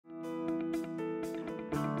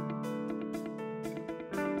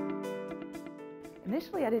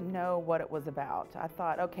Initially, I didn't know what it was about. I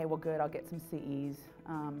thought, okay, well good, I'll get some CEs,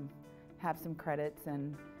 have some credits,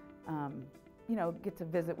 and you know, get to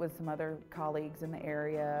visit with some other colleagues in the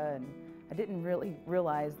area. And I didn't really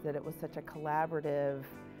realize that it was such a collaborative,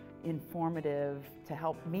 informative, to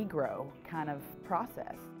help me grow kind of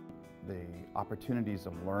process. The opportunities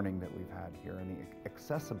of learning that we've had here and the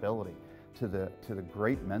accessibility to the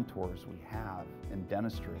great mentors we have in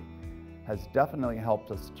dentistry has definitely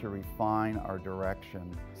helped us to refine our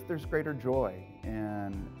direction. There's greater joy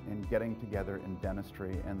in getting together in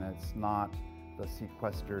dentistry, and it's not the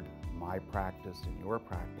sequestered my practice and your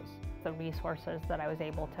practice. The resources that I was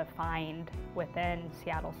able to find within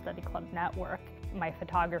Seattle Study Club Network. My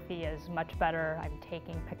photography is much better. I'm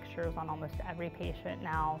taking pictures on almost every patient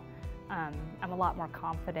now. I'm a lot more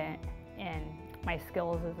confident in my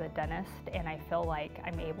skills as a dentist, and I feel like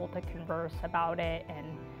I'm able to converse about it, and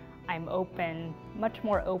I'm open, much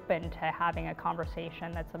more open to having a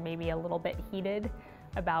conversation that's maybe a little bit heated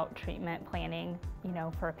about treatment planning, you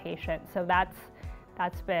know, for a patient. So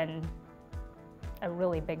that's been a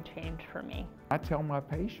really big change for me. I tell my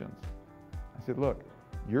patients, I said, look,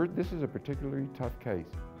 this is a particularly tough case.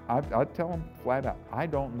 I tell them flat out, I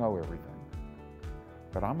don't know everything,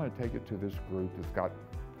 but I'm going to take it to this group that's got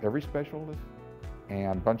every specialist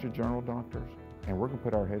and a bunch of general doctors, and we're going to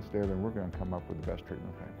put our heads together and we're going to come up with the best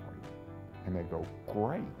treatment plan for you. And they go,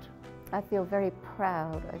 great. I feel very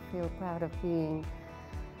proud. I feel proud of being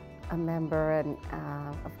a member and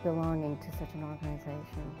of belonging to such an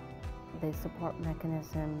organization. The support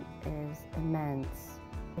mechanism is immense.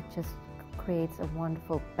 It just creates a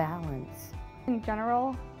wonderful balance. In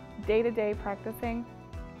general, day-to-day practicing,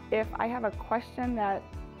 if I have a question that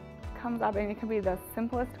comes up, and it can be the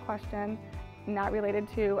simplest question, not related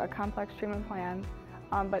to a complex treatment plan,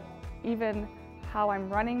 but even how I'm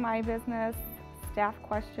running my business, staff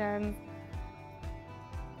questions,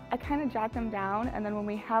 I kind of jot them down, and then when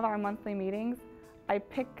we have our monthly meetings, I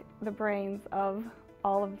pick the brains of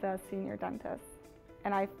all of the senior dentists,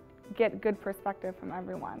 and I get good perspective from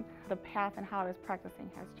everyone. The path and how I was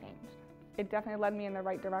practicing has changed. It definitely led me in the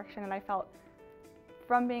right direction, and I felt,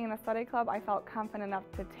 from being in the study club, I felt confident enough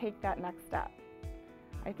to take that next step.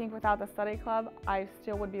 I think without the study club, I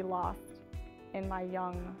still would be lost in my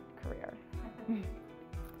young career.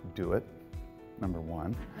 Do it, number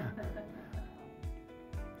one.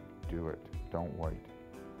 Do it, don't wait.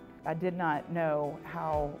 I did not know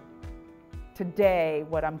how today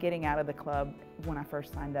what I'm getting out of the club when I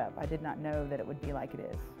first signed up. I did not know that it would be like it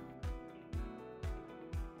is.